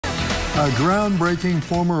A groundbreaking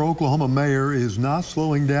former Oklahoma mayor is not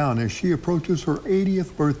slowing down as she approaches her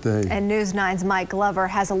 80th birthday. And News 9's Mike Glover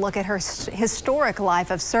has a look at her historic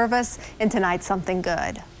life of service in tonight's Something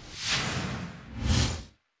Good.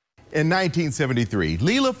 In 1973,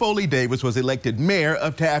 Lelia Foley-Davis was elected mayor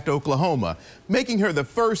of Taft, Oklahoma, making her the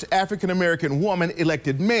first African-American woman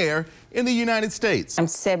elected mayor in the United States. I'm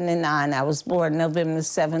 79. I was born November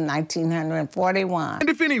 7, 1941. And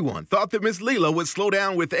if anyone thought that Miss Lelia would slow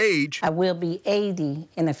down with age, I will be 80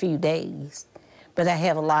 in a few days, but I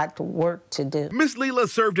have a lot of work to do. Miss Lelia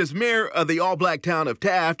served as mayor of the all-black town of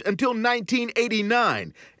Taft until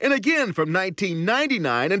 1989, and again from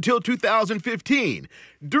 1999 until 2015.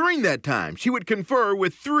 During that time, she would confer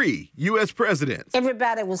with 3 U.S. presidents.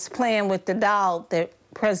 Everybody was playing with the dog that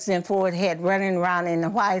President Ford had running around in the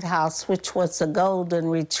White House, which was a golden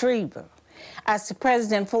retriever. I said,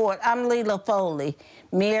 President Ford, I'm Lelia Foley,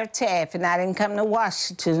 Mayor Taft, and I didn't come to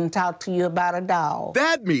Washington and talk to you about a dog.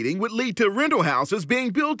 That meeting would lead to rental houses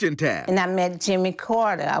being built in Taft. And I met Jimmy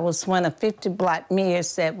Carter. I was one of 50 black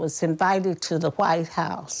mayors that was invited to the White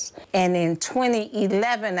House. And in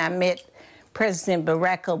 2011, I met President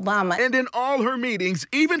Barack Obama. And in all her meetings,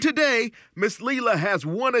 even today, Miss Lelia has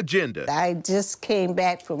one agenda. I just came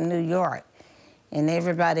back from New York, and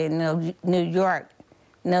everybody in New York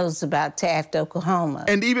knows about Taft, Oklahoma.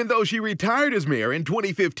 And even though she retired as mayor in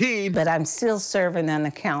 2015... But I'm still serving on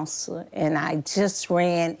the council, and I just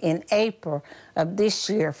ran in April of this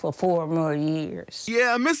year for 4 more years.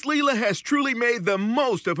 Yeah, Miss Lelia has truly made the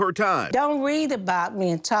most of her time. Don't read about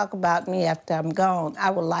me and talk about me after I'm gone.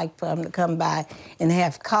 I would like for them to come by and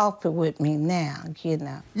have coffee with me now, you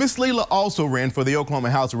know. Miss Lelia also ran for the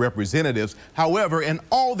Oklahoma House of Representatives. However, in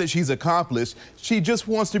all that she's accomplished, she just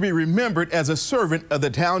wants to be remembered as a servant of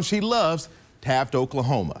the town she loves, Taft,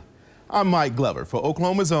 Oklahoma. I'm Mike Glover for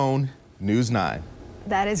Oklahoma's own News 9.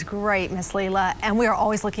 That is great, Miss Lelia, and we are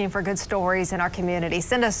always looking for good stories in our community.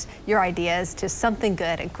 Send us your ideas to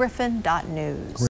somethinggood@griffin.news.